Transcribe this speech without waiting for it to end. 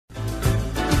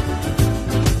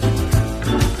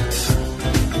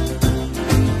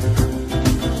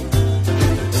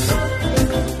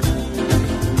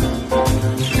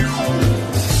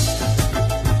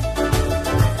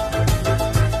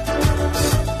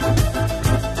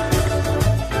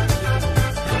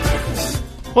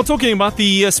Well, talking about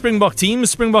the Springbok team,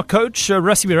 Springbok coach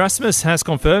Robert Marawa has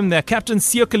confirmed that captain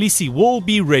Siya Kolisi will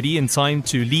be ready in time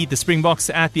to lead the Springboks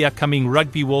at the upcoming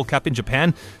Rugby World Cup in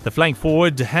Japan. The flank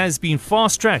forward has been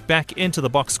fast-tracked back into the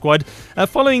Boks squad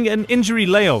following an injury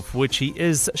layoff, which he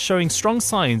is showing strong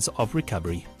signs of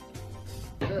recovery.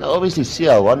 Obviously,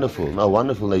 Siya, wonderful.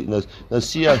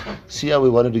 Siya, we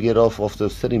wanted to get off after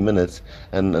 30 minutes,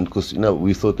 and because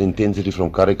we thought the intensity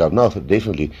from Karikab. No,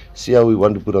 definitely. Siya, we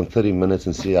wanted to put on 30 minutes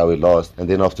and see how we last. And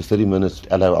then after 30 minutes,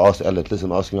 I asked Elliot,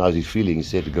 listen, ask him how he's feeling. He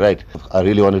said, great. I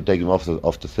really wanted to take him after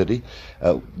 30.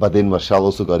 But then Marshall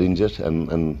also got injured,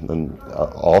 and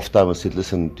half time I said,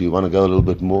 listen, do you want to go a little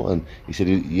bit more? And he said,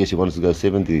 yes, he wants to go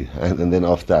 70. And then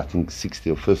after, I think 60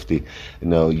 or 50,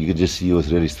 you could just see he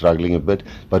was really struggling a bit.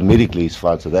 But medically he's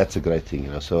fine, so that's a great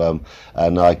thing. So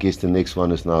now I guess the next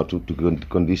one is now to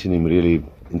condition him really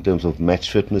in terms of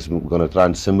match fitness. We're going to try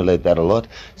and simulate that a lot.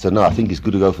 So no, I think it's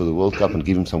good to go for the World Cup and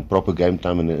give him some proper game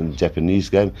time in the Japanese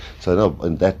game. So no,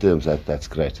 in that terms, that's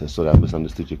great. Sorry, I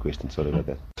misunderstood your question. Sorry about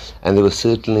that. And there was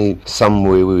certainly some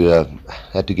where we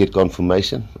had to get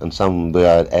confirmation, and some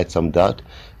where I had some doubt.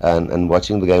 And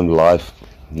watching the game live,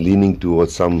 leaning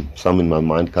towards some in my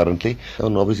mind currently.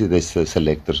 And obviously there's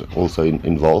selectors also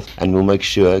involved, and we'll make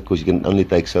sure, because you can only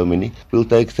take so many, we'll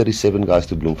take 37 guys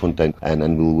to Bloemfontein,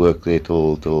 and we'll work there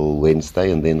till Wednesday,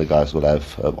 and then the guys will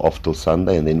have off till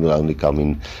Sunday, and then we'll only come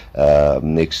in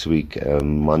next week,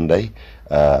 Monday,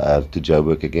 to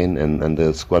Joburg again, and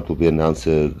the squad will be announced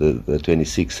the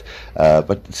 26th.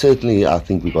 But certainly I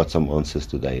think we got some answers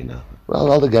today now. Well,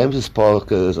 all the games is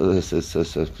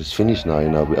finished now.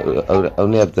 We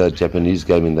only have the Japanese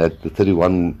game in that. The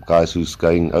 31 guys who's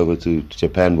going over to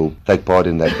Japan will take part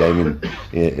in that game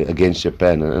against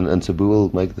Japan, and Cebu will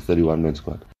make the 31-man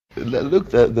squad.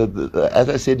 Look, as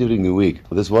I said during the week,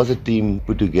 this was a team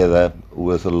put together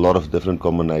with a lot of different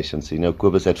combinations.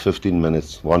 Kobus had 15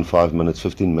 minutes, 5 minutes,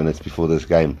 15 minutes before this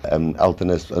game. Elton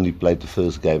has only played the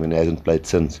first game and hasn't played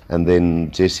since. And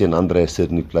then Jesse and Andre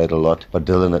certainly played a lot, but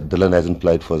Dylan hasn't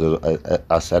played for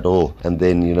us at all. And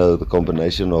then, the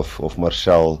combination of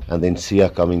Marshall and then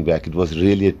Siya coming back. It was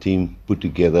really a team put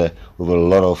together with a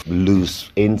lot of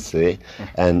loose ends there.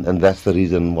 And that's the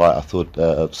reason why I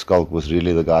thought Skulk was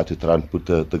really the guy to try and put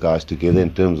the guys together,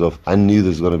 in terms of, I knew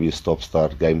there's going to be a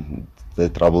stop-start game. The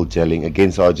trouble gelling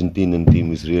against the Argentinian team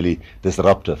was really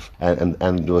disruptive, and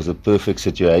it was a perfect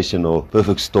situation or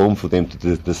perfect storm for them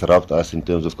to disrupt us in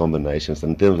terms of combinations.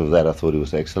 In terms of that, I thought it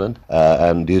was excellent,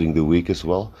 and during the week as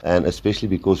well, and especially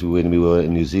because when we were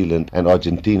in New Zealand and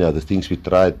Argentina, the things we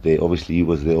tried there, obviously he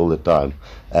was there all the time,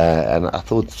 and I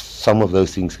thought some of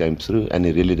those things came through, and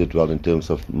he really did well in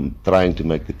terms of trying to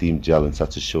make the team gel in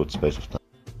such a short space of time.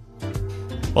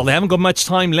 Well, they haven't got much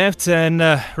time left, and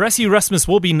Rassie Erasmus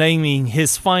will be naming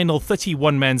his final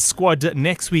 31-man squad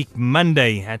next week,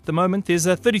 Monday. At the moment, there's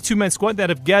a 32-man squad that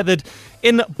have gathered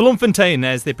in Bloemfontein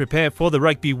as they prepare for the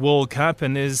Rugby World Cup,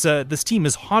 and this team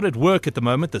is hard at work at the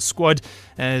moment, the squad,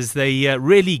 as they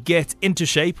really get into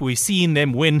shape. We've seen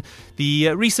them win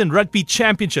the recent Rugby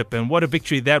Championship, and what a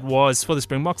victory that was for the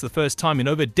Springboks, the first time in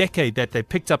over a decade that they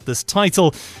picked up this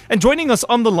title. And joining us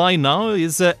on the line now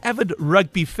is an avid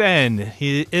rugby fan.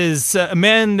 He is a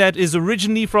man that is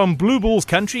originally from Blue Bulls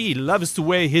country. He loves to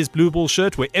wear his Blue Bull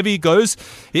shirt wherever he goes.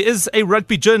 He is a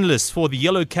rugby journalist for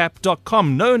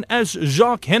theyellowcap.com, known as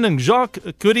Jacque Hannen. Jacques,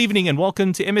 good evening and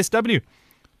welcome to MSW.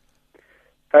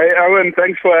 Hey, Owen,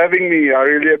 thanks for having me. I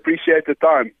really appreciate the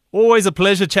time. Always a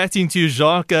pleasure chatting to you,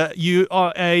 Jacques. You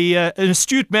are an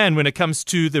astute man when it comes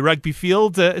to the rugby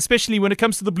field, especially when it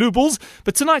comes to the Blue Bulls.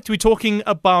 But tonight we're talking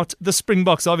about the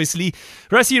Springboks, obviously.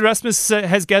 Rassie Erasmus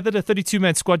has gathered a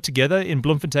 32-man squad together in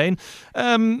Bloemfontein.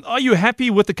 Are you happy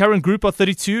with the current group of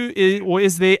 32, or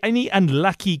is there any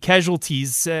unlucky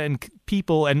casualties and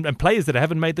people and players that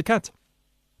haven't made the cut?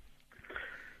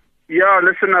 Yeah,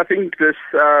 listen, I think this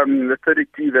the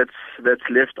 32 that's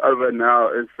left over now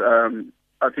is...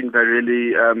 I think they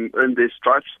really earned their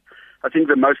stripes. I think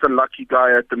the most unlucky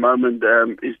guy at the moment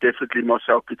is definitely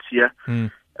Marcel Coetzee. The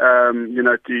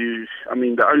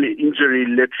only injury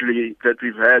literally that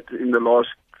we've had in the last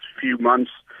few months,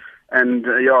 and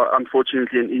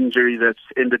unfortunately an injury that's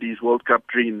ended his World Cup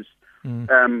dreams,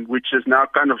 which has now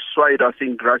kind of swayed, I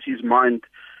think, Rassie's mind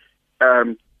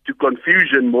to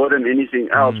confusion more than anything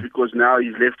else, because now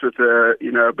he's left with a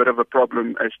bit of a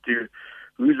problem as to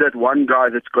who's that one guy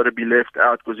that's got to be left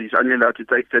out, because he's only allowed to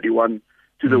take 31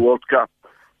 to the World Cup.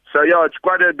 So, it's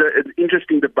quite an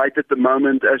interesting debate at the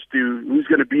moment as to who's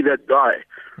going to be that guy.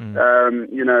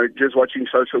 Just watching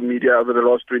social media over the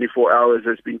last 24 hours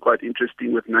has been quite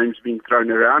interesting, with names being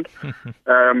thrown around.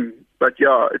 But,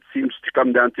 it seems to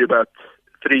come down to about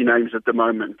three names at the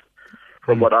moment,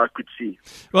 from what I could see.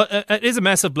 Well, it is a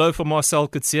massive blow for Marcel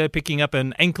Coetzee, picking up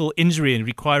an ankle injury and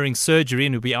requiring surgery,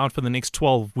 and will be out for the next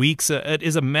 12 weeks. It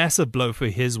is a massive blow for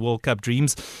his World Cup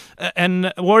dreams.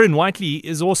 And Warren Whiteley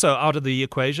is also out of the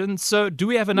equation. So do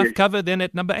we have enough cover then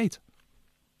at number 8?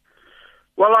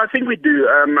 Well, I think we do.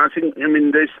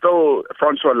 There's still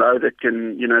Francois Louw that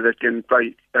can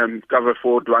play cover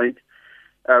for Dwayne.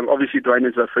 Obviously, Dwayne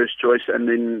is our first choice, and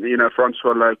then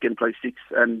Francois Louw can play 6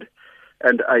 and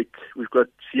 8. We've got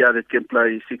Sia that can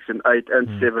play 6 and 8 and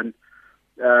 7.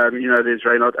 There's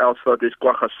Reinhard Elstad, there's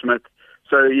Kwagga Smith.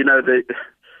 So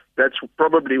that's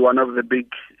probably one of the big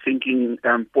thinking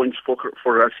points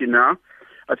for us now.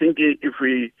 I think if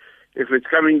it's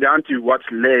coming down to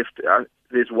what's left,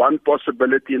 there's one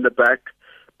possibility in the back,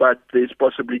 but there's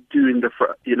possibly 2 in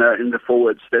the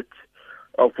forwards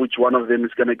of which one of them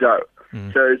is going to go.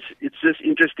 So it's just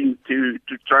interesting to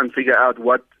try and figure out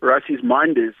what Rassie's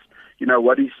mind is.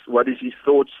 What is his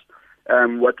thoughts?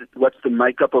 What's the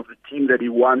makeup of the team that he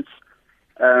wants?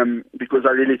 Because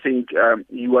I really think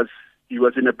he was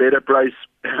in a better place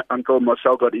until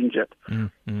Marcel got injured.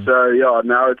 So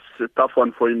now it's a tough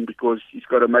one for him because he's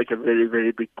got to make a very,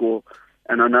 very big call.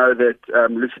 And I know that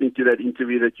listening to that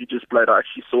interview that you just played, I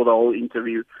actually saw the whole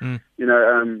interview.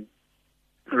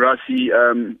 Rassie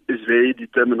is very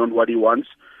determined on what he wants,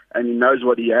 and he knows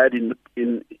what he had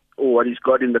or what he's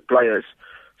got in the players.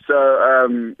 So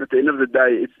at the end of the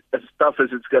day, it's as tough as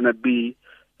it's going to be.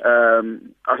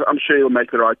 I'm sure he'll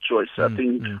make the right choice. I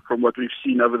think from what we've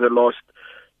seen over the last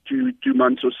two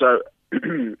months or so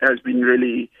has been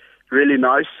really, really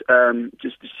nice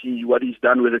just to see what he's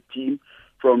done with the team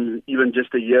from even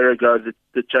just a year ago,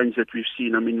 the change that we've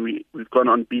seen. I mean, we've gone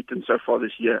unbeaten so far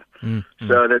this year.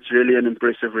 So that's really an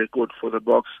impressive record for the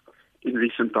Boks in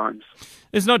recent times.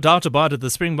 There's no doubt about it.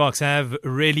 The Springboks have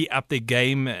really upped their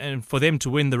game, and for them to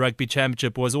win the Rugby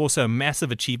Championship was also a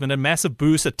massive achievement, a massive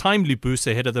boost, a timely boost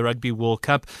ahead of the Rugby World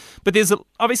Cup. But there's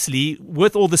obviously,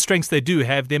 with all the strengths they do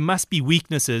have, there must be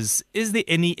weaknesses. Is there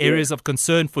any areas of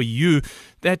concern for you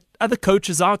that other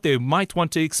coaches out there might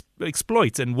want to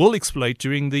exploit and will exploit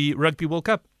during the Rugby World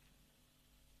Cup?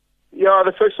 Yeah,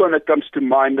 the first one that comes to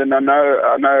mind, and I know,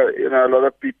 a lot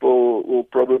of people will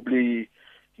probably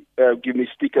give me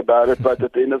stick about it, but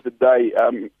at the end of the day,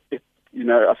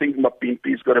 I think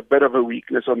Mapimpi's got a bit of a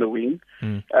weakness on the wing,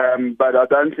 but I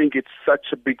don't think it's such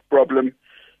a big problem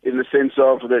in the sense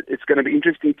of that it's going to be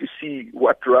interesting to see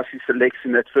what Rassie selects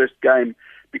in that first game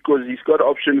because he's got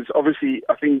options. Obviously,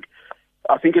 I think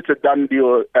it's a done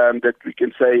deal that we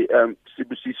can say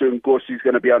Sibusiso Nkosi is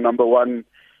going to be our number one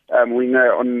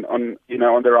winger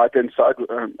on the right hand side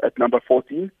at number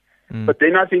 14. But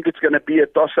then I think it's going to be a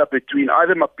toss-up between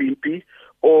either Mapimpi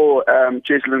or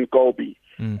Cheslin Kolbe.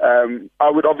 I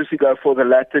would obviously go for the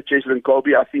latter, Cheslin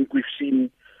Kolbe. I think we've seen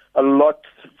a lot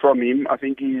from him. I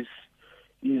think he's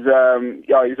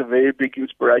a very big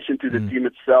inspiration to the team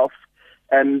itself.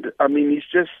 And, I mean, he's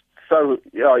just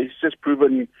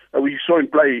proven. We saw him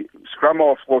play scrum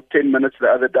off for 10 minutes the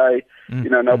other day.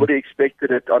 Nobody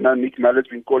expected it. I know Nick Mallet's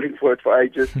been calling for it for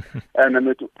ages. and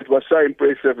it was so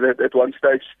impressive that at one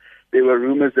stage there were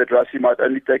rumors that Rassie might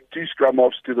only take 2 scrum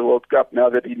offs to the World Cup now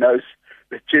that he knows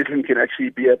that Cheslin can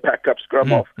actually be a backup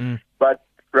scrum off. But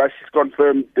Rassie's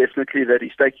confirmed definitely that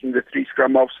he's taking the 3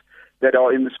 scrum offs that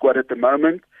are in the squad at the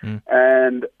moment.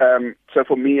 And so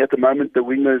for me at the moment, the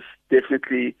wingers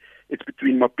definitely, it's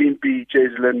between Mapimpi,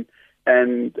 Cheslin,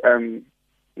 and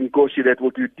Nkosi that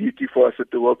will do duty for us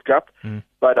at the World Cup.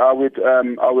 But I would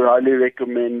highly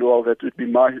recommend, well, that would be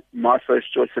my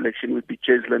first choice selection would be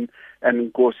Cheslin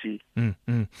and Nkosi.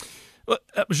 Well,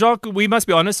 Jacque, we must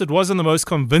be honest, it wasn't the most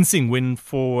convincing win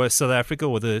for South Africa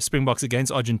or the Springboks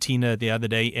against Argentina the other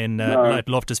day at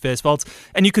Loftus Versfeld.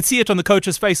 And you could see it on the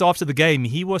coach's face after the game.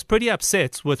 He was pretty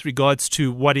upset with regards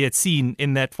to what he had seen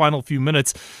in that final few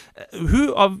minutes.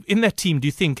 Who in that team do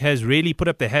you think has really put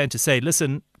up their hand to say,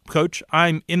 listen, coach,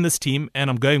 I'm in this team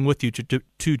and I'm going with you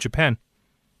to Japan?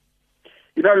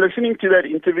 Listening to that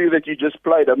interview that you just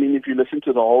played, I mean, if you listen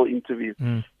to the whole interview,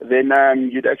 then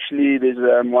you'd actually, there's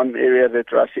one area that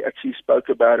Rassie actually spoke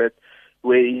about it,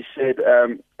 where he said,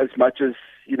 as much as,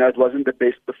 it wasn't the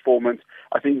best performance,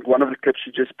 I think one of the clips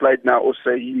you just played now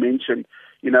also, he mentioned,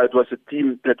 it was a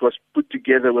team that was put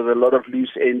together with a lot of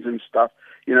loose ends and stuff.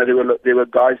 There were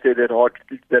guys there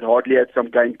that hardly had some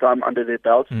game time under their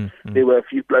belts. There were a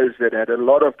few players that had a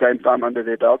lot of game time under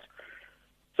their belts.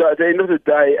 So at the end of the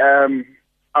day,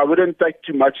 I wouldn't take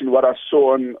too much in what I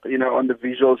saw on the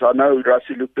visuals. I know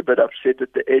Rassie looked a bit upset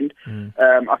at the end.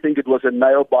 I think it was a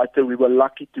nail biter. We were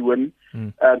lucky to win,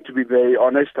 to be very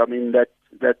honest. I mean,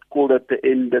 that call at the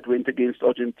end that went against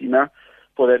Argentina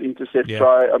that intercept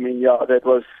try. I mean, that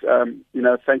was,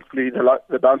 thankfully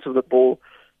the bounce of the ball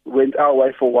went our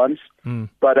way for once.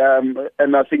 But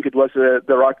and I think it was the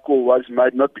right call was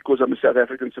made, not because I'm a South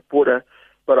African supporter,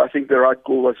 but I think the right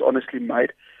call was honestly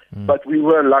made. But we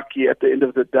were lucky at the end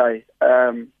of the day.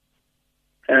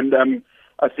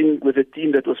 I think with the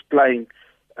team that was playing,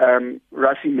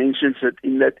 Rassie mentions it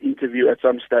in that interview at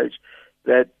some stage,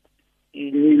 that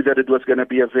he knew that it was going to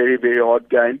be a very, very hard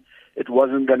game. It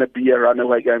wasn't going to be a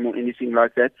runaway game or anything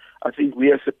like that. I think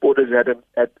we as supporters had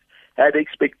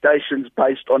expectations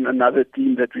based on another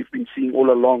team that we've been seeing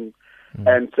all along.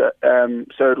 And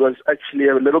so it was actually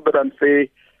a little bit unfair,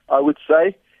 I would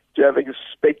say, to have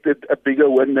expected a bigger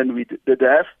win than we did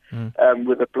have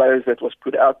with the players that was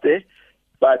put out there.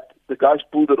 But the guys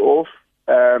pulled it off,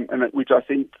 which I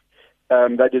think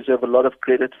they deserve a lot of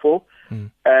credit for.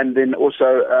 And then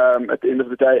also, at the end of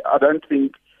the day, I don't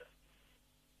think,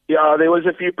 there was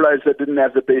a few players that didn't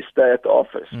have the best day at the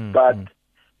office. But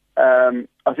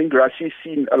I think Rassie's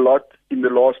seen a lot in the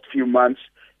last few months,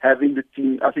 having the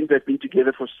team. I think they've been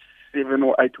together for 7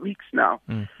 or 8 weeks now.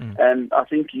 And I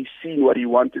think he's seen what he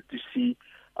wanted to see.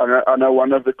 I know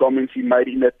one of the comments he made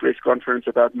in that press conference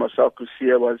about Marcel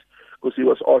Coetzee was, because he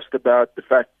was asked about the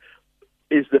fact,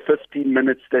 is the 15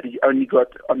 minutes that he only got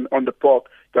on the park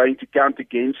going to count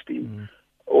against him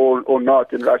or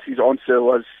not? And Rassie's answer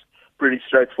was pretty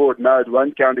straightforward. No, it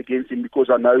won't count against him because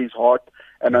I know his heart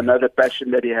and I know the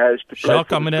passion that he has to play.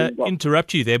 Jacque, I'm going to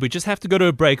interrupt you there. We just have to go to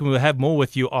a break and we'll have more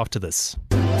with you after this.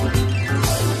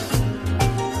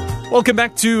 Welcome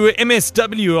back to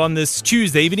MSW on this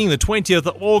Tuesday evening, the 20th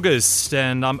of August.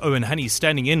 And I'm Owen Honey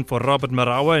standing in for Robert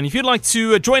Marawa. And if you'd like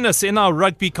to join us in our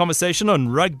rugby conversation on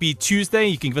Rugby Tuesday,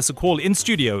 you can give us a call in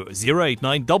studio,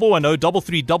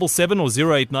 089-110-3377 or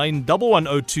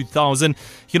 089-110-2000. You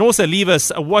can also leave us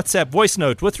a WhatsApp voice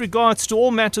note with regards to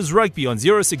all matters rugby on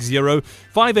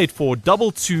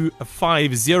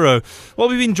 060-584-2250. Well,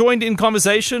 we've been joined in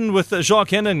conversation with Jacque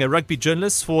Hannen, a rugby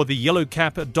journalist for the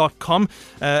yellowcap.com.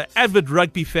 Avid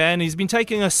rugby fan. He's been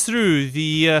taking us through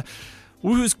the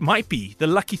who might be the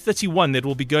lucky 31 that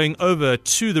will be going over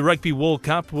to the Rugby World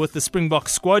Cup with the Springbok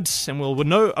squad, and we'll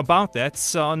know about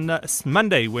that on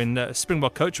Monday when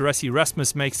Springbok coach Rassie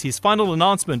Erasmus makes his final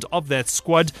announcement of that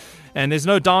squad. And there's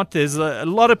no doubt there's a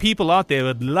lot of people out there who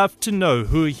would love to know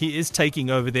who he is taking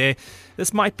over there.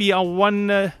 This might be our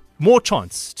one more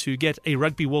chance to get a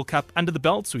Rugby World Cup under the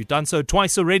belt. So we've done so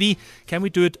twice already. Can we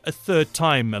do it a third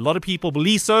time? A lot of people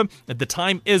believe so, that the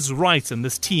time is right, and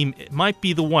this team might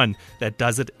be the one that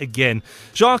does it again.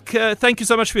 Jacque, thank you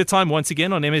so much for your time once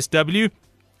again on MSW.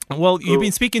 Well, you've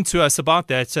been speaking to us about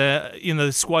that,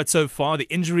 the squad so far, the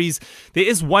injuries. There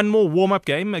is one more warm-up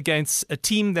game against a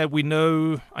team that we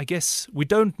know, I guess, we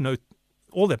don't know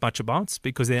all that much about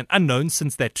because they're an unknown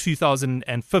since that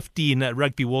 2015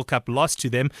 Rugby World Cup loss to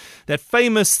them. That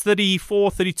famous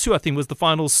 34-32, I think, was the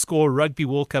final score Rugby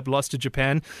World Cup loss to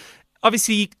Japan.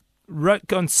 Obviously,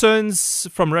 concerns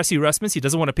from Rassie Erasmus. He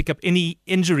doesn't want to pick up any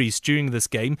injuries during this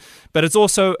game, but it's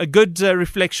also a good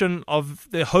reflection of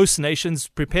the host nation's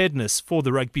preparedness for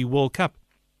the Rugby World Cup.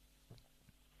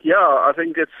 Yeah, I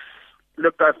think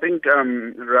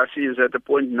Rassie is at the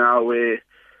point now where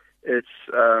it's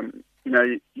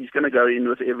he's going to go in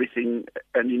with everything,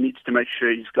 and he needs to make sure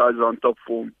his guys are on top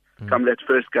form come that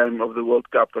first game of the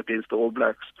World Cup against the All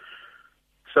Blacks.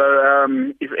 So,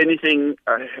 if anything,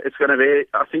 it's going to be.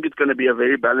 I think it's going to be a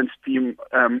very balanced team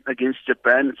against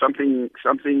Japan. Something.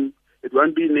 It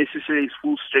won't be necessarily his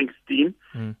full strength team,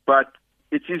 but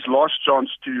it's his last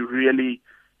chance to really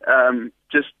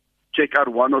just check out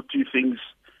one or two things,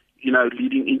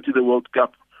 leading into the World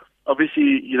Cup.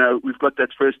 Obviously, we've got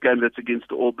that first game that's against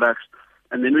the All Blacks,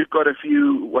 and then we've got a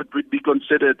few what would be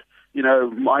considered,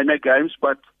 minor games,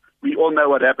 but we all know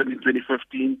what happened in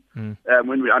 2015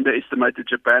 when we underestimated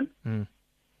Japan.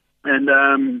 And,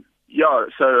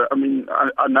 so, I mean,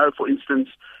 I know, for instance,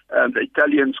 the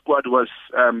Italian squad was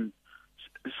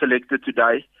selected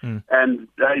today, and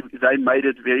they made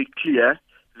it very clear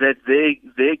that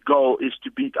their goal is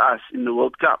to beat us in the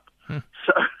World Cup.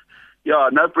 So, yeah,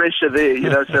 no pressure there,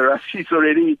 so Rassie's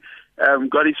already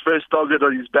got his first target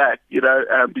on his back,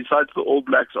 besides the All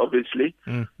Blacks, obviously.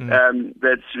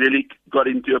 That's really got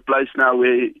into a place now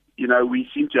where, we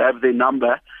seem to have their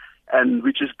number, and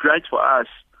which is great for us,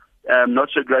 not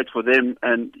so great for them.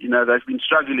 And, they've been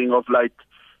struggling of late,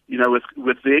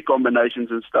 with their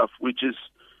combinations and stuff, which is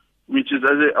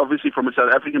obviously from a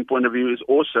South African point of view is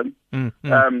awesome.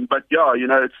 But yeah,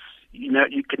 it's,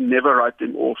 you can never write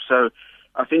them off. So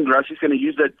I think Rassie's going to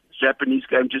use that Japanese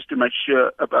game just to make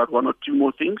sure about one or two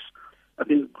more things. I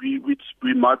think we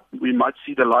might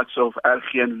see the likes of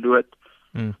Archie and Luet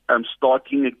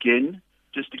starting again,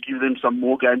 just to give them some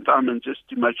more game time and just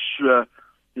to make sure,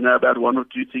 about one or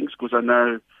two things, because I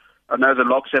know the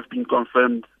locks have been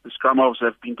confirmed, the scrum halves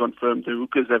have been confirmed, the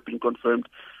hookers have been confirmed.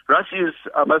 Rassie is,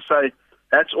 I must say,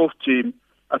 hats off to him.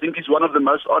 I think he's one of the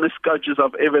most honest coaches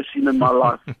I've ever seen in my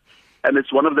life. And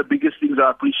it's one of the biggest things I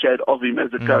appreciate of him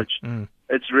as a coach.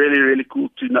 It's really, really cool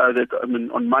to know that,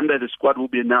 on Monday the squad will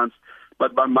be announced,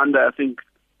 but by Monday I think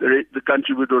the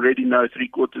country would already know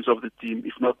 3/4 of the team,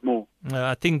 if not more.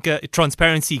 I think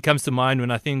transparency comes to mind when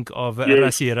I think of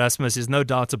Rassie Erasmus. There's no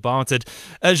doubt about it.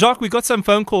 Jacque, we got some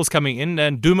phone calls coming in,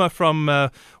 and Duma from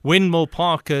Windmill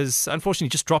Park has unfortunately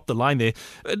just dropped the line there.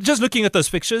 Just looking at those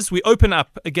fixtures, we open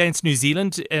up against New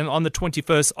Zealand on the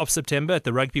 21st of September at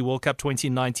the Rugby World Cup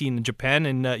 2019 in Japan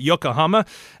in Yokohama.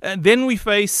 And then we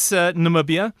face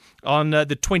Namibia on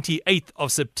the 28th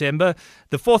of September.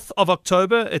 The 4th of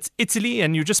October, it's Italy,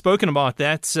 and you've just spoken about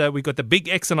that. We've got the big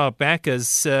X on our back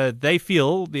as the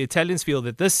Italians feel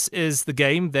that this is the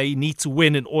game they need to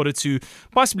win in order to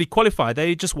possibly qualify.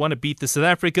 They just want to beat the South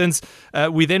Africans.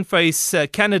 We then face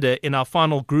Canada in our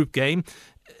final group game.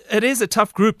 It is a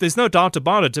tough group. There's no doubt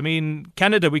about it. I mean,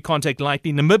 Canada we can't take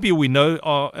lightly. Namibia we know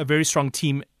are a very strong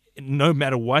team no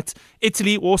matter what.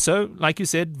 Italy also, like you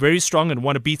said, very strong and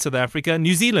want to beat South Africa.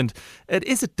 New Zealand, it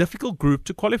is a difficult group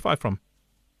to qualify from.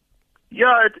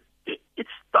 Yeah, it's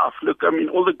tough. Look,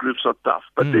 all the groups are tough,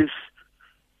 but there's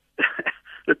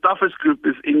the toughest group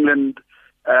is England,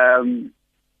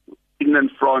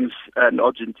 France, and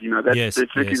Argentina. That's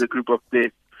definitely the group of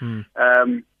death.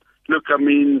 Look,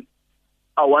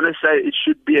 I want to say it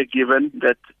should be a given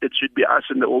that it should be us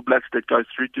and the All Blacks that go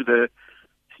through to the,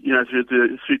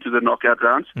 through to the knockout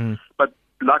rounds. But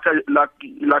like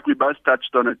we both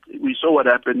touched on it, we saw what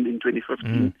happened in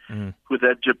 2015 with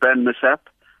that Japan mishap,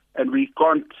 and we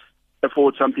can't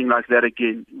afford something like that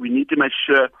again. We need to make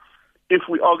sure if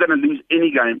we are going to lose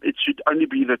any game, it should only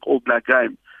be the All Black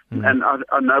game. And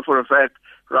I know for a fact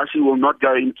Rassie will not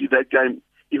go into that game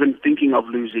even thinking of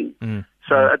losing.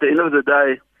 So at the end of the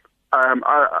day,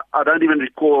 I don't even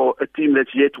recall a team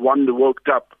that's yet won the World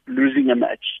Cup losing a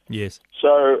match. Yes.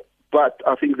 So, but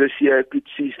I think this year I could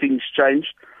see things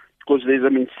change because there's,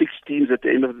 6 teams at the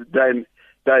end of the day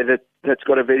that's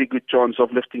got a very good chance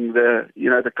of lifting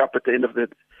the cup at the end of the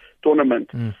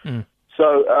tournament.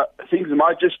 So things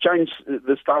might just change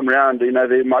this time round.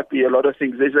 There might be a lot of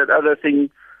things. There's that other thing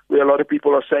where a lot of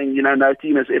people are saying, no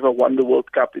team has ever won the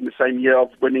World Cup in the same year of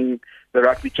winning the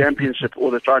Rugby Championship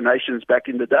or the Tri-Nations back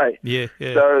in the day. Yeah.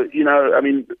 So,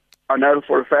 I know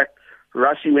for a fact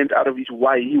Rassie went out of his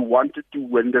way. He wanted to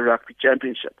win the Rugby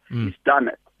Championship. He's done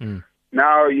it.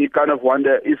 Now you kind of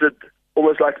wonder, is it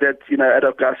almost like that, at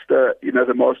Augusta,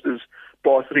 the Masters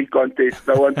Par 3 contest,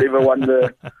 no one's ever won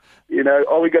the,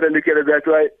 are we going to look at it that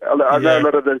way? I know a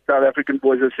lot of the South African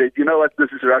boys have said, you know what, this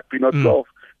is rugby, not golf.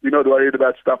 We're not worried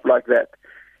about stuff like that.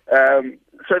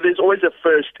 So there's always a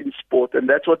first in sport, and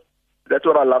that's what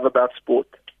I love about sport.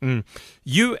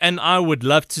 You and I would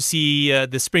love to see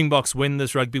the Springboks win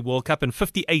this Rugby World Cup and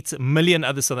 58 million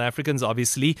other South Africans,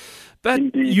 obviously. But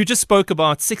Indeed. You just spoke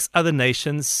about 6 other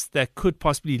nations that could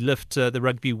possibly lift the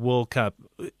Rugby World Cup.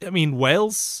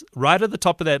 Wales, right at the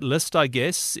top of that list, I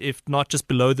guess, if not just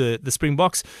below the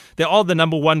Springboks. They are the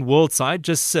number 1 world side,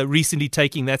 just recently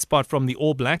taking that spot from the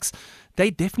All Blacks. They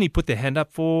definitely put their hand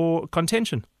up for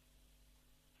contention.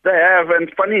 They have, and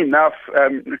funny enough,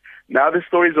 now the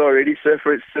stories are already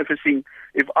surfacing.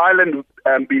 If Ireland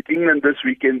beat England this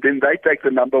weekend, then they take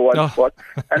the number 1 spot,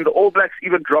 and the All Blacks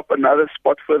even drop another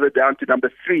spot further down to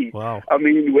number 3. Wow.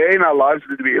 Where in our lives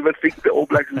did we ever think the All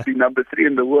Blacks would be number 3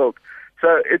 in the world?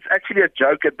 So it's actually a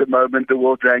joke at the moment, the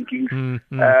world rankings.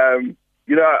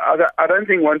 I don't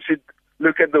think one should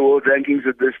look at the world rankings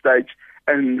at this stage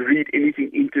and read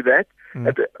anything into that.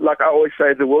 Like I always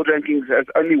say, the world rankings has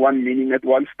only one meaning at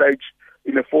one stage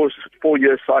in a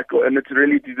 4-year cycle, and it's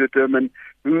really to determine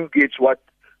who gets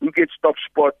top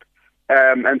spot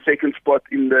and second spot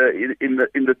in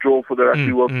the draw for the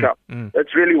Rugby World Cup.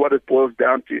 That's really what it boils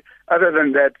down to. Other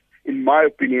than that, in my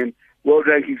opinion, world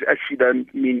rankings actually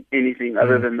don't mean anything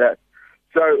other than that.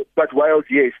 So, but Wales,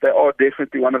 yes, they are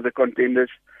definitely one of the contenders.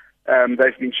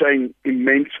 They've been showing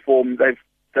immense form.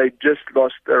 They just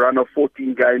lost a run of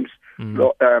 14 games,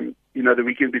 the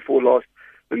weekend before last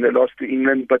when they lost to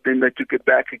England, but then they took it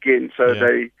back again. So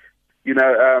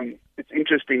it's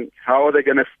interesting. How are they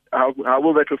going to? How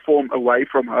will they perform away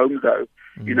from home though?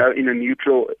 In a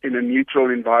neutral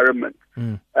environment.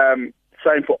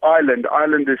 Same for Ireland.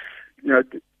 Ireland is,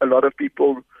 a lot of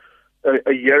people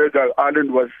a year ago,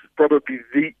 Ireland was probably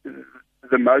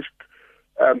the most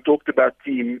talked about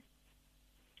team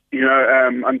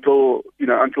until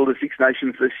the Six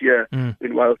Nations this year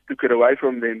when Wales took it away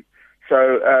from them.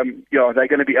 So they're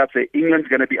going to be up there. England's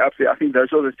going to be up there. I think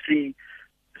those are the three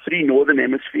Northern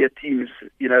Hemisphere teams,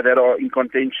 that are in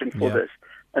contention for this.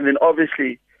 And then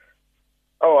obviously,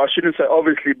 I shouldn't say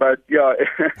obviously, but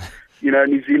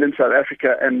New Zealand, South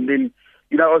Africa, and then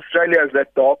Australia is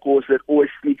that dark horse that always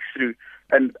sneaks through.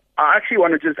 And I actually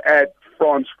want to just add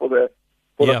France for the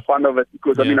fun of it,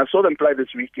 because I saw them play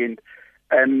this weekend,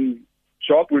 and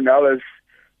Jacque Hannen has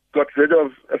got rid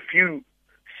of a few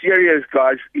serious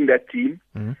guys in that team,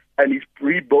 and he's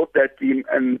rebuilt that team,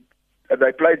 and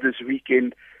they played this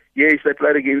weekend. Yes, they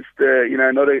played against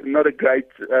not a great.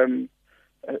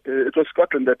 It was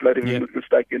Scotland that played, if I'm not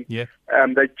mistaken. Yeah.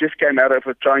 They just came out of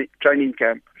a training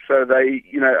camp, so they,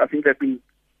 I think they've been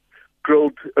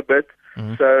grilled a bit.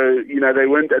 So they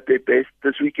weren't at their best.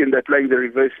 This weekend they're playing the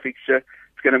reverse fixture.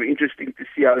 It's going to be interesting to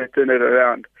see how they turn it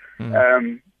around.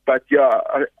 But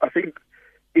I think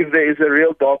if there is a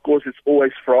real dark horse, it's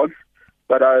always France.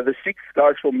 But the six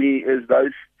guys for me is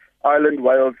those: Ireland,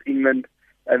 Wales, England,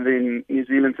 and then New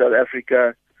Zealand, South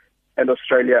Africa, and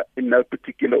Australia in no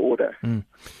particular order.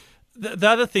 The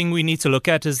other thing we need to look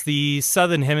at is the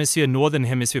Southern Hemisphere, Northern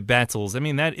Hemisphere battles. I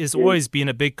mean, that has always been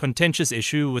a big contentious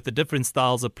issue with the different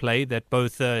styles of play that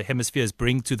both hemispheres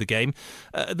bring to the game.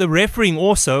 The refereeing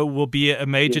also will be a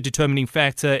major determining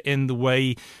factor in the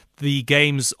way the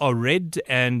games are read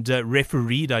and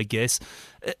refereed, I guess.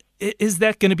 Is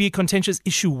that going to be a contentious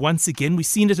issue once again? We've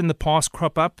seen it in the past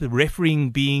crop up, the refereeing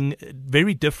being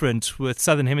very different with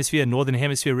Southern Hemisphere and Northern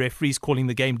Hemisphere referees calling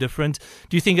the game different.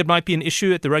 Do you think it might be an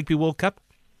issue at the Rugby World Cup?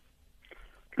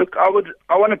 Look, I want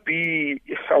to be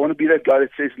that guy that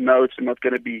says no, it's not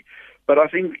going to be. But I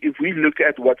think if we look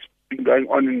at what's been going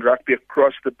on in rugby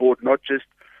across the board, not just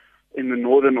in the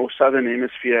Northern or Southern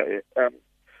Hemisphere.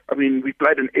 We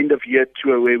played an end-of-year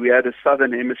tour where we had a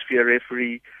Southern Hemisphere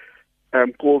referee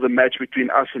call the match between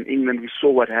us and England. We saw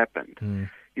what happened.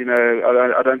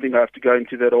 I don't think I have to go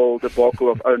into that whole debacle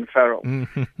of Owen Farrell.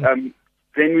 Then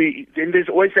there's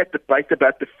always that debate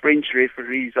about the French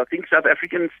referees. I think South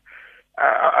Africans,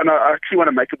 and I actually want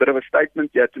to make a bit of a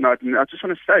statement here tonight, and I just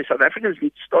want to say South Africans need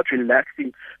to start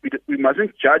relaxing. We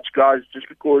mustn't judge guys just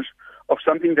because of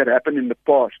something that happened in the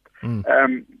past.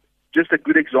 Just a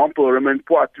good example, Romain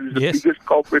Poit, who's the biggest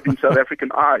culprit in South African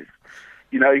eyes.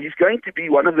 He's going to be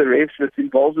one of the refs that's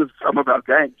involved with some of our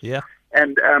games. Yeah.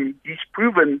 And he's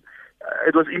proven,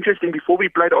 it was interesting, before we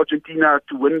played Argentina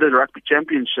to win the rugby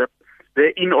championship,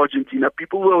 they're in Argentina.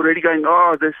 People were already going,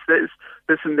 this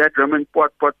and that, Romain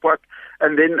Poit.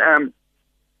 And then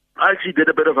I actually did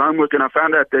a bit of homework, and I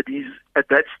found out that he's, at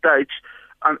that stage,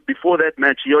 before that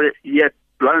match, he had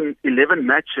blown 11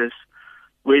 matches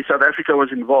where South Africa was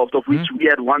involved, of which we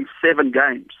had won 7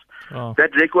 games. Oh.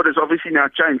 That record has obviously now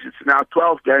changed. It's now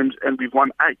 12 games, and we've won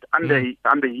 8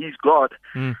 under his guard.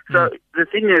 So the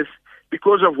thing is,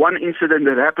 because of one incident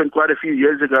that happened quite a few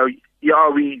years ago,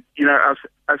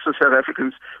 as South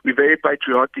Africans, we're very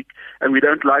patriotic, and we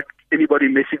don't like anybody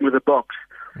messing with the box.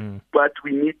 But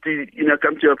we need to,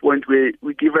 come to a point where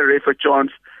we give a ref a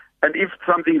chance, and if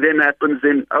something then happens,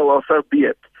 then so be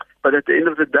it. But at the end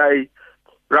of the day,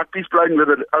 rugby's playing with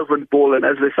an open ball, and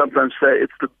as they sometimes say,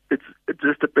 it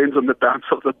just depends on the bounce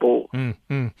of the ball.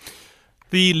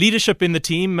 The leadership in the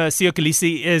team, Siya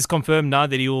Kolisi is confirmed now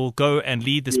that he will go and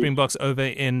lead the Springboks over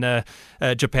in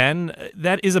Japan.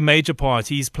 That is a major part.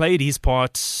 He's played his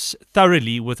part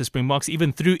thoroughly with the Springboks,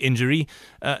 even through injury.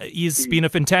 He's been a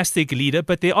fantastic leader,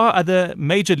 but there are other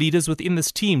major leaders within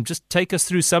this team. Just take us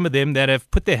through some of them that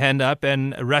have put their hand up,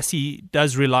 and Rassie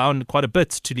does rely on quite a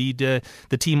bit to lead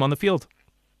the team on the field.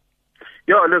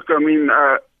 Yeah, look,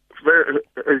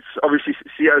 it's obviously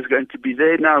Siya is going to be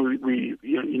there now.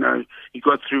 He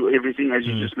got through everything, as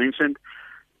you just mentioned.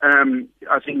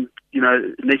 I think,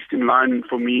 next in line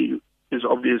for me is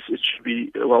obvious.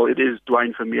 It is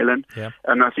Dwayne Vermeulen. Yeah.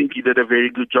 And I think he did a very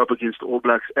good job against All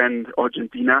Blacks and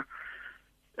Argentina.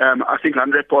 I think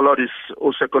Andre Pollard is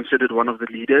also considered one of the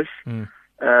leaders.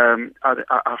 I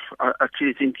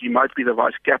actually think he might be the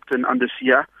vice captain under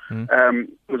Siya,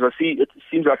 because it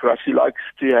seems like Rassie likes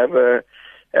to have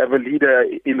a leader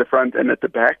in the front and at the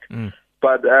back.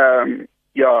 But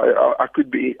I could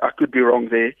be wrong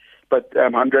there. But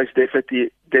Andre's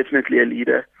definitely a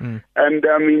leader. And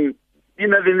then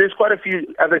there's quite a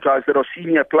few other guys that are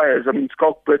senior players.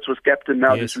 Skalk Brits was captain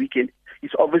now this weekend.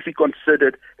 He's obviously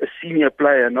considered a senior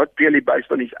player, not purely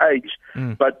based on his age,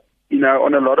 but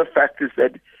on a lot of factors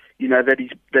that he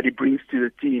brings to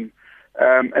the team.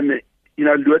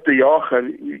 Lotte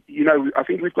Jager, I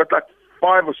think we've got like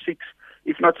 5 or 6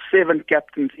 if not 7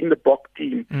 captains in the Bok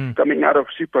team coming out of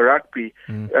Super Rugby.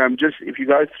 Just if you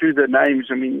go through the names,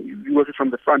 I mean, you work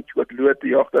from the front, you got Louis de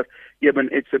Jager, Eben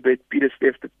Etzebeth, Peter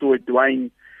Steff, Toy,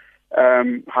 Dwayne,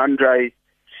 Handré,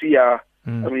 Sia. I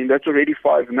mean, that's already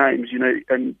 5 names, you know,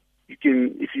 and you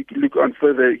can, if you look on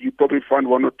further, you probably find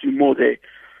 1 or 2 more there.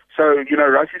 So, you know,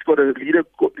 Rassie's got a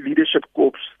leadership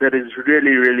corps that is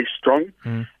really, really strong,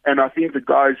 and I think the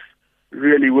guys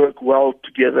really work well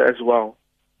together as well.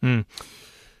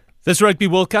 This Rugby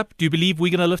World Cup, do you believe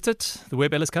we're going to lift it, the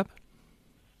Webb Ellis Cup?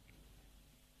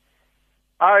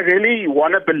 I really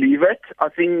want to believe it. I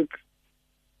think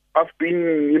I've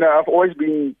always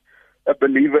been a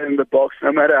believer in the Boks,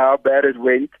 no matter how bad it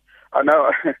went. I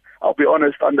know, I'll be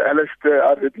honest, under Alistair,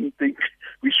 I didn't think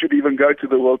we should even go to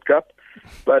the World Cup.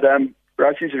 But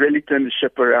Rassie's really turned the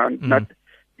ship around. Not,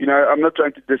 you know, I'm not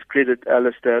trying to discredit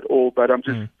Alistair at all, but I'm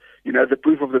just, you know, the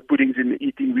proof of the pudding's in the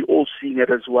eating. We're all seeing it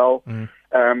as well.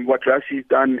 What Rassie's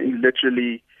done in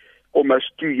literally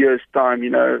almost 2 years' time, you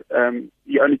know,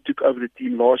 he only took over the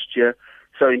team last year.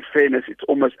 So in fairness, it's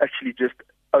almost actually just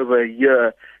over a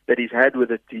year that he's had with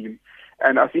the team.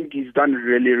 And I think he's done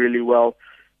really, really well.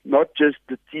 Not just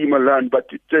the team alone, but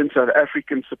to turn South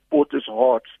African supporters'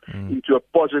 hearts into a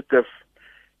positive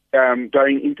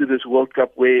going into this World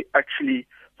Cup, where actually,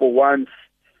 for once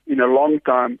in a long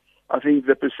time, I think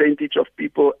the percentage of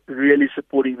people really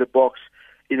supporting the Boks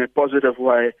in a positive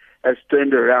way has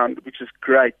turned around, which is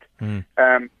great.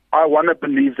 I want to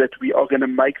believe that we are going to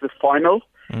make the final,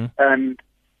 and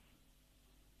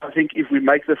I think if we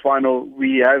make the final,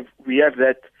 we have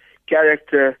that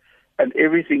character and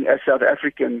everything as South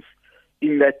Africans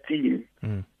in that team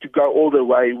to go all the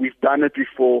way. We've done it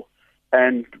before,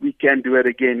 and we can do it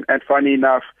again. And funny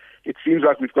enough, it seems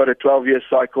like we've got a 12-year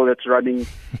cycle that's running,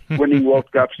 winning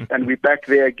World Cups, and we're back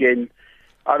there again.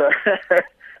 I'm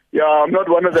not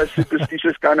one of those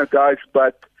superstitious kind of guys,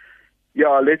 but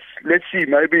yeah, let's see.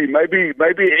 Maybe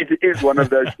it is one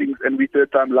of those things, and we're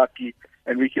third time lucky,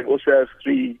 and we can also have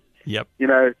 3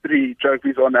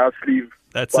 trophies on our sleeve.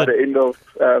 That's by the end of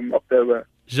October.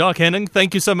 Jacque Hannen,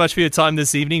 thank you so much for your time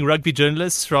this evening, rugby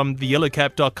journalist from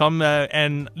theyellowcap.com,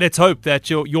 and let's hope that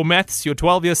your maths, your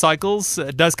 12-year cycles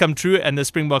does come true, and the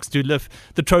Springboks do lift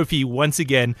the trophy once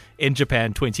again in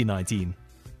Japan 2019.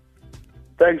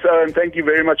 Thanks, Owen. Thank you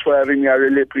very much for having me. I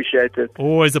really appreciate it.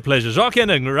 Always a pleasure. Jacque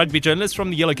Hannen, rugby journalist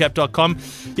from theyellowcap.com.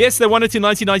 Yes, they won it in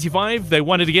 1995. They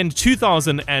won it again in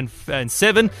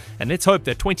 2007. And let's hope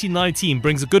that 2019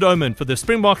 brings a good omen for the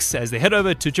Springboks as they head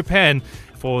over to Japan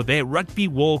for their Rugby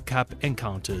World Cup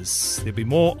encounters. There'll be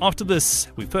more after this.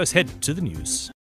 We first head to the news.